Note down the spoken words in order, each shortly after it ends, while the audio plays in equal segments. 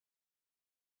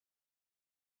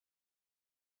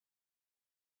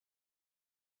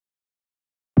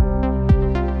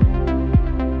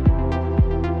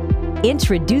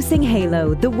Introducing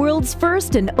Halo, the world's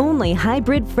first and only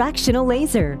hybrid fractional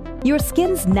laser. Your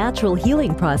skin's natural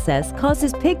healing process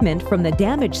causes pigment from the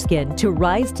damaged skin to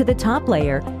rise to the top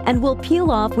layer and will peel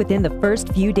off within the first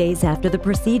few days after the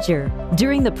procedure.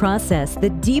 During the process, the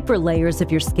deeper layers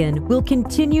of your skin will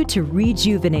continue to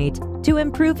rejuvenate to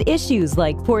improve issues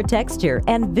like poor texture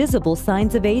and visible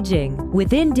signs of aging.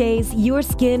 Within days, your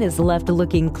skin is left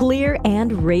looking clear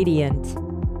and radiant.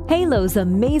 Halo's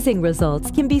amazing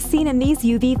results can be seen in these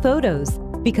UV photos.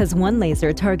 Because one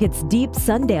laser targets deep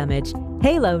sun damage,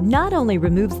 Halo not only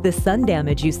removes the sun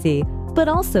damage you see, but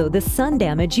also the sun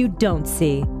damage you don't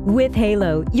see. With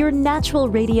Halo, your natural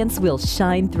radiance will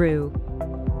shine through.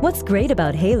 What's great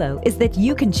about Halo is that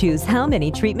you can choose how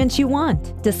many treatments you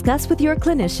want. Discuss with your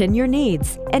clinician your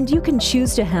needs, and you can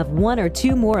choose to have one or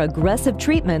two more aggressive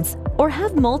treatments or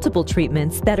have multiple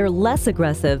treatments that are less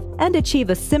aggressive and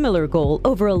achieve a similar goal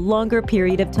over a longer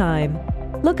period of time.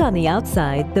 Look on the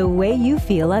outside the way you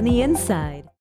feel on the inside.